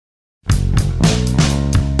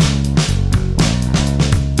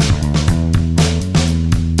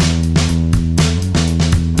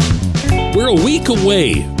a week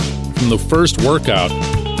away from the first workout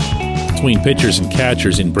between pitchers and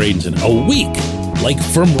catchers in Bradenton. A week, like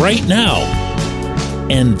from right now.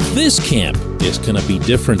 And this camp is going to be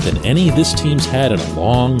different than any this team's had in a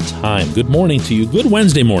long time. Good morning to you. Good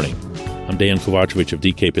Wednesday morning. I'm Dan Kovacevic of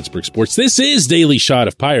DK Pittsburgh Sports. This is Daily Shot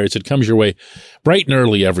of Pirates. It comes your way bright and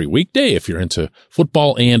early every weekday if you're into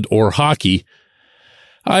football and or hockey.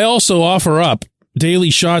 I also offer up daily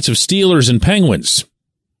shots of Steelers and Penguins.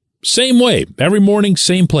 Same way, every morning,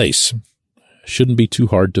 same place. Shouldn't be too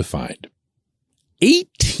hard to find.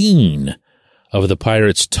 18 of the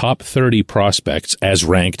Pirates' top 30 prospects, as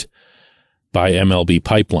ranked by MLB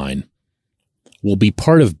Pipeline, will be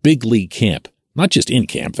part of Big League Camp. Not just in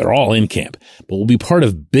camp, they're all in camp, but will be part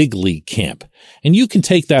of Big League Camp. And you can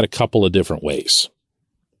take that a couple of different ways.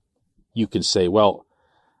 You can say, well,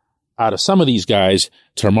 out of some of these guys,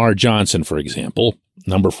 Termarr Johnson, for example,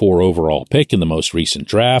 number 4 overall pick in the most recent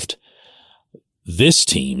draft, this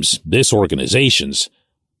organization's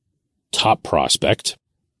top prospect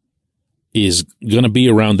is going to be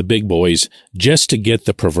around the big boys just to get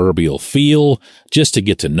the proverbial feel, just to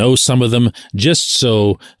get to know some of them, just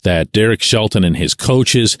so that Derek Shelton and his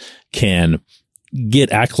coaches can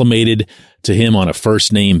get acclimated to him on a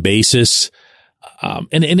first name basis.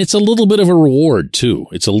 And it's a little bit of a reward too.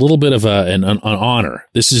 It's a little bit of an honor.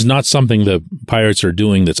 This is not something the Pirates are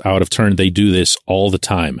doing that's out of turn. They do this all the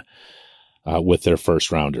time with their first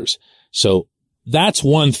rounders. So that's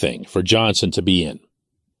one thing for Johnson to be in.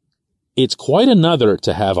 It's quite another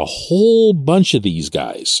to have a whole bunch of these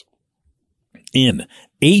guys in.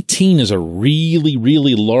 18 is a really,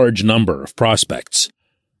 really large number of prospects.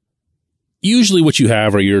 Usually what you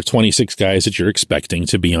have are your 26 guys that you're expecting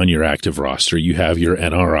to be on your active roster. You have your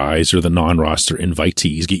NRIs or the non-roster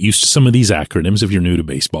invitees. Get used to some of these acronyms if you're new to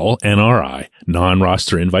baseball. NRI,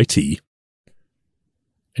 non-roster invitee.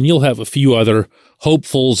 And you'll have a few other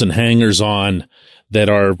hopefuls and hangers-on that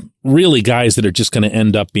are really guys that are just going to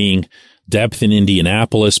end up being depth in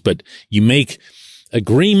Indianapolis, but you make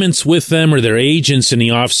agreements with them or their agents in the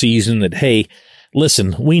offseason that, hey,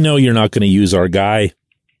 listen, we know you're not going to use our guy.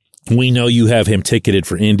 We know you have him ticketed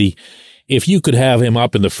for Indy. If you could have him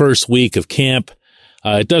up in the first week of camp,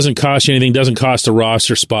 it doesn't cost you anything, doesn't cost a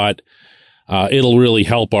roster spot. It'll really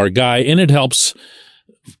help our guy, and it helps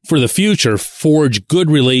for the future forge good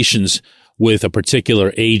relations with a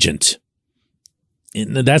particular agent.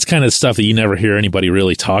 And that's kind of stuff that you never hear anybody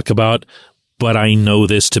really talk about, but I know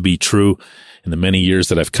this to be true in the many years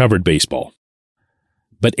that I've covered baseball.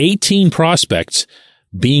 But 18 prospects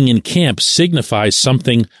being in camp signifies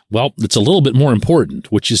something, well, that's a little bit more important,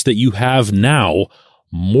 which is that you have now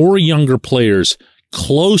more younger players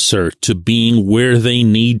closer to being where they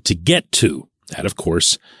need to get to. That, of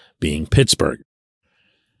course, being Pittsburgh.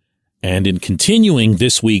 And in continuing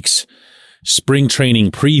this week's spring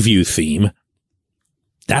training preview theme,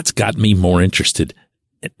 that's got me more interested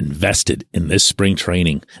and invested in this spring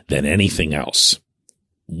training than anything else.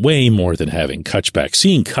 Way more than having Kutch back.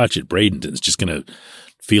 Seeing Kutch at Bradenton is just going to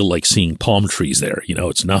feel like seeing palm trees there. You know,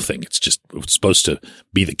 it's nothing. It's supposed to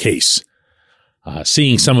be the case.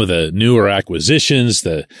 Seeing some of the newer acquisitions,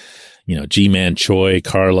 G-Man Choi,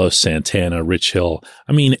 Carlos Santana, Rich Hill.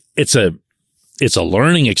 I mean, it's a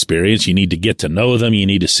learning experience. You need to get to know them. You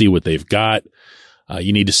need to see what they've got.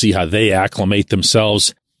 You need to see how they acclimate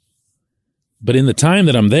themselves. But in the time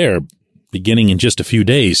that I'm there, beginning in just a few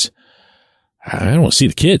days, I don't want to see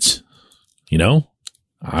the kids. You know,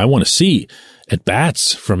 I want to see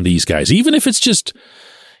at-bats from these guys, even if it's just,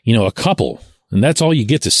 a couple. And that's all you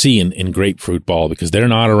get to see in grapefruit ball because they're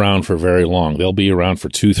not around for very long. They'll be around for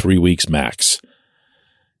 2-3 weeks max.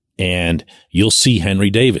 And you'll see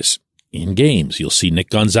Henry Davis in games. You'll see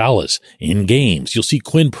Nick Gonzalez in games. You'll see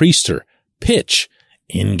Quinn Priester pitch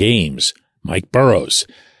in games. Mike Burrows.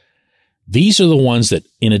 These are the ones that,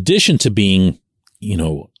 in addition to being,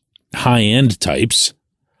 high-end types,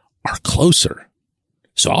 are closer.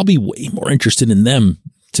 So I'll be way more interested in them,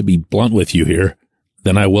 to be blunt with you here,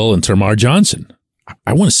 than I will in Termarr Johnson.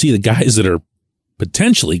 I want to see the guys that are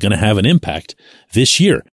potentially going to have an impact this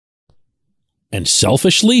year. And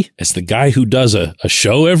selfishly, as the guy who does a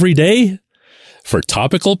show every day for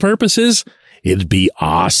topical purposes, it'd be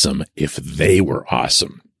awesome if they were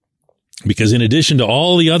awesome. Because in addition to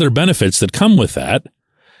all the other benefits that come with that,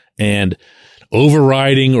 and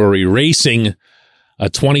overriding or erasing a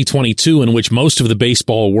 2022 in which most of the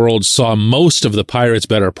baseball world saw most of the Pirates'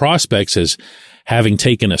 better prospects as having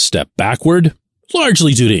taken a step backward,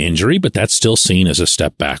 largely due to injury, but that's still seen as a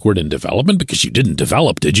step backward in development because you didn't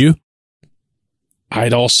develop, did you?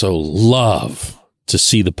 I'd also love to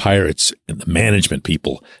see the Pirates and the management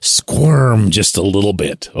people squirm just a little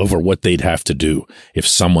bit over what they'd have to do if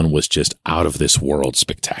someone was just out of this world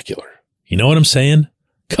spectacular. You know what I'm saying?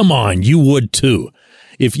 Come on, you would too.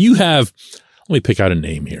 If you have, let me pick out a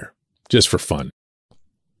name here, just for fun.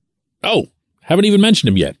 Oh, haven't even mentioned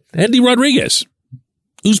him yet. Andy Rodriguez,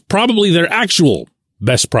 who's probably their actual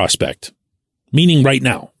best prospect, meaning right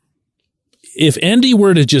now. If Andy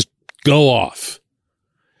were to just go off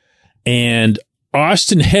and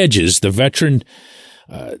Austin Hedges, the veteran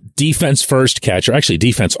defense first catcher, actually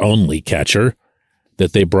defense only catcher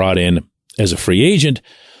that they brought in as a free agent,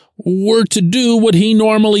 were to do what he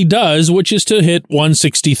normally does, which is to hit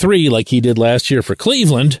 163 like he did last year for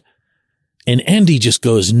Cleveland, and Andy just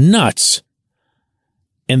goes nuts,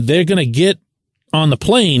 and they're going to get on the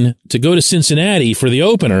plane to go to Cincinnati for the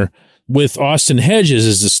opener with Austin Hedges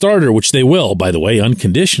as the starter, which they will, by the way,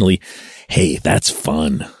 unconditionally. Hey, that's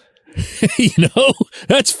fun.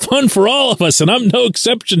 That's fun for all of us, and I'm no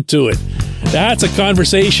exception to it. That's a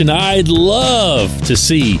conversation I'd love to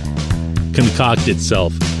see concoct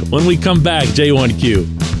itself. When we come back,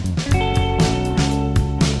 J1Q.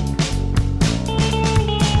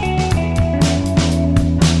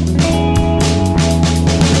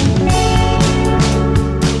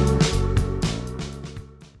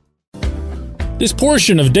 This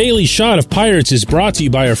portion of Daily Shot of Pirates is brought to you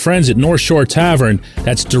by our friends at North Shore Tavern,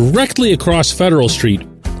 that's directly across Federal Street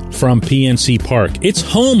from PNC Park. It's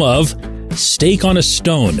home of Steak on a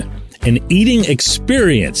Stone, an eating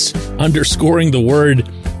experience, underscoring the word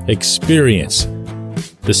experience.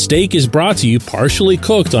 The steak is brought to you partially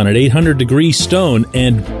cooked on an 800-degree stone,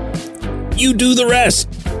 and you do the rest.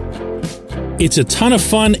 It's a ton of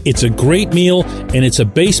fun, it's a great meal, and it's a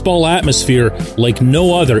baseball atmosphere like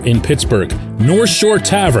no other in Pittsburgh. North Shore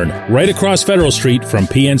Tavern, right across Federal Street from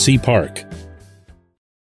PNC Park.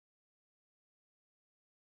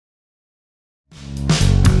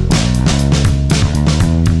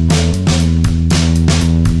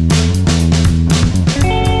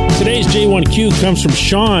 Today's J1Q comes from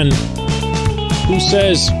Sean, who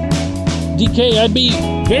says, DK, I'd be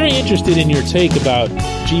very interested in your take about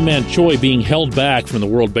Ji-Man Choi being held back from the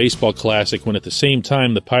World Baseball Classic when at the same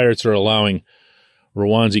time the Pirates are allowing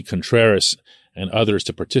Roansy Contreras and others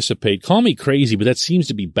to participate. Call me crazy, but that seems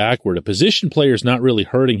to be backward. A position player is not really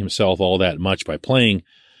hurting himself all that much by playing,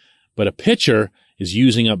 but a pitcher is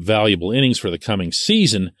using up valuable innings for the coming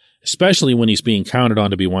season, especially when he's being counted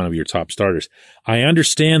on to be one of your top starters. I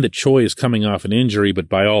understand that Choi is coming off an injury, but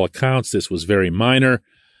by all accounts, this was very minor.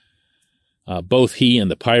 Both he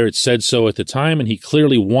and the Pirates said so at the time, and he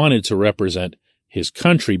clearly wanted to represent his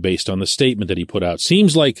country based on the statement that he put out.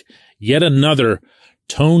 Seems like yet another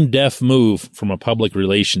tone-deaf move from a public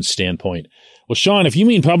relations standpoint. Well, Sean, if you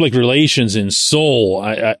mean public relations in Seoul,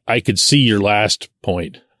 I could see your last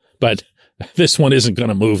point, but this one isn't going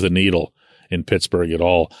to move the needle in Pittsburgh at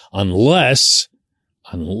all, unless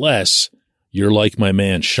you're like my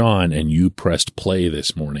man Sean and you pressed play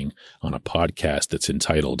this morning on a podcast that's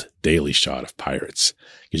entitled Daily Shot of Pirates,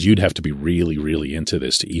 because you'd have to be really, really into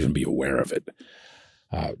this to even be aware of it.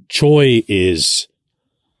 Choi is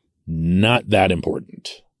not that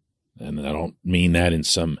important, and I don't mean that in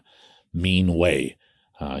some mean way.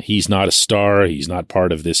 He's not a star. He's not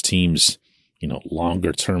part of this team's,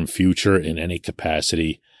 longer term future in any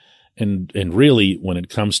capacity. And really, when it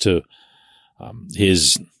comes to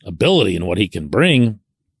his ability and what he can bring,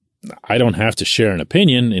 I don't have to share an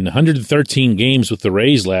opinion. In 113 games with the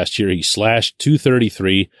Rays last year, he slashed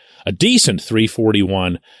 .233, a decent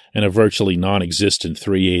 .341, and a virtually non-existent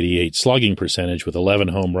 .388 slugging percentage with 11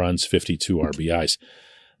 home runs, 52 RBIs.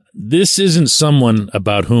 This isn't someone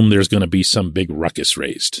about whom there's going to be some big ruckus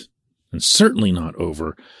raised, and certainly not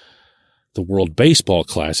over the World Baseball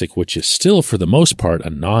Classic, which is still, for the most part,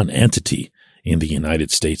 a non-entity in the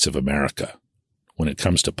United States of America when it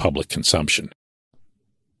comes to public consumption.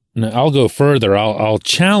 Now, I'll go further. I'll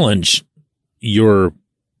challenge your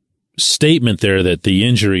statement there that the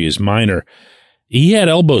injury is minor. He had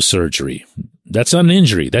elbow surgery. That's not an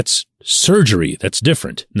injury. That's surgery. That's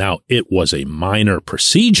different. Now, it was a minor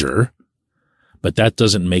procedure, but that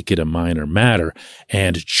doesn't make it a minor matter.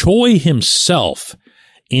 And Choi himself,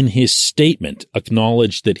 in his statement,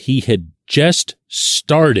 acknowledged that he had just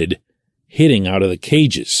started hitting out of the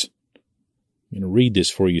cages. I'm going to read this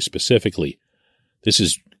for you specifically. This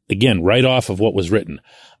is, again, right off of what was written.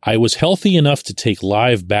 I was healthy enough to take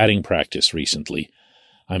live batting practice recently.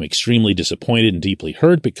 I'm extremely disappointed and deeply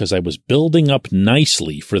hurt because I was building up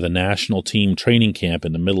nicely for the national team training camp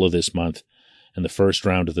in the middle of this month and the first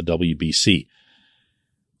round of the WBC.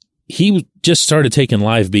 He just started taking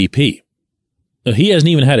live BP. He hasn't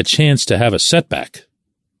even had a chance to have a setback.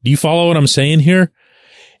 Do you follow what I'm saying here?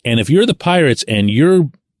 And if you're the Pirates and you're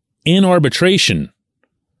in arbitration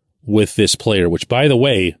with this player, which, by the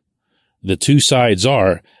way, the two sides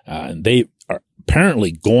are, they are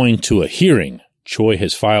apparently going to a hearing. Choi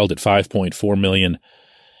has filed at $5.4 million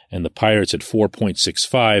and the Pirates at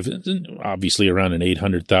 $4.65, obviously around an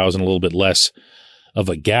 $800,000, a little bit less of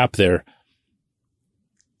a gap there.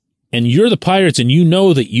 And you're the Pirates and you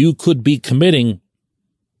know that you could be committing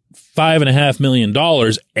 $5.5 million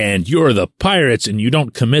and you're the Pirates and you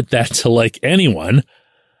don't commit that to like anyone,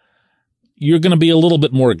 you're going to be a little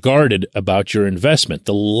bit more guarded about your investment.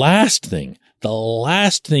 The last thing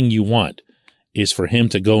you want is for him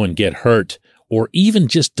to go and get hurt or even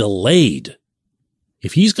just delayed.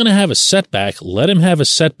 If he's going to have a setback, let him have a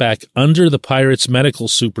setback under the Pirates' medical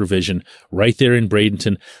supervision right there in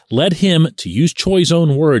Bradenton. Let him, to use Choi's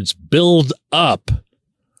own words, build up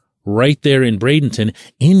right there in Bradenton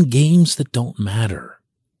in games that don't matter.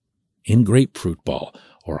 In grapefruit ball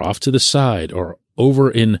or off to the side or over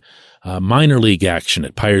in minor league action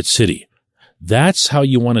at Pirate City. That's how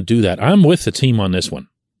you want to do that. I'm with the team on this one.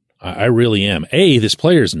 I really am. This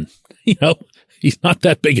player's, he's not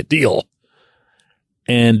that big a deal.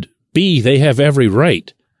 And B, they have every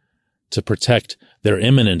right to protect their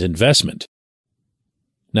imminent investment.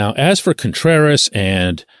 Now, as for Contreras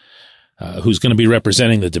and who's going to be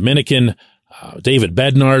representing the Dominican, David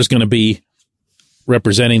Bednar is going to be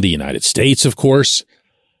representing the United States, of course.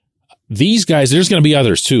 These guys, there's going to be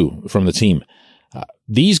others too from the team.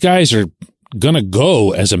 These guys are going to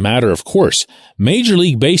go as a matter of course. Major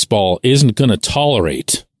League Baseball isn't going to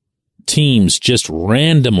tolerate teams just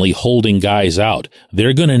randomly holding guys out.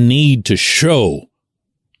 They're going to need to show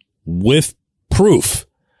with proof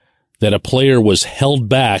that a player was held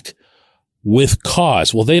back with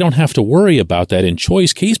cause. Well, they don't have to worry about that in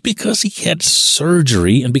Choi's case because he had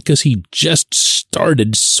surgery and because he just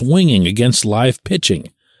started swinging against live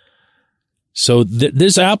pitching. So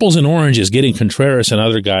there's apples and oranges getting Contreras and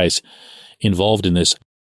other guys involved in this.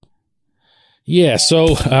 Yeah,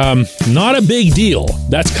 so not a big deal.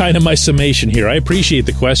 That's kind of my summation here. I appreciate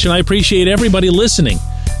the question. I appreciate everybody listening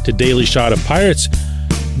to Daily Shot of Pirates.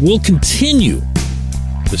 We'll continue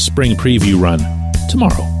the spring preview run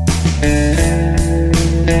tomorrow.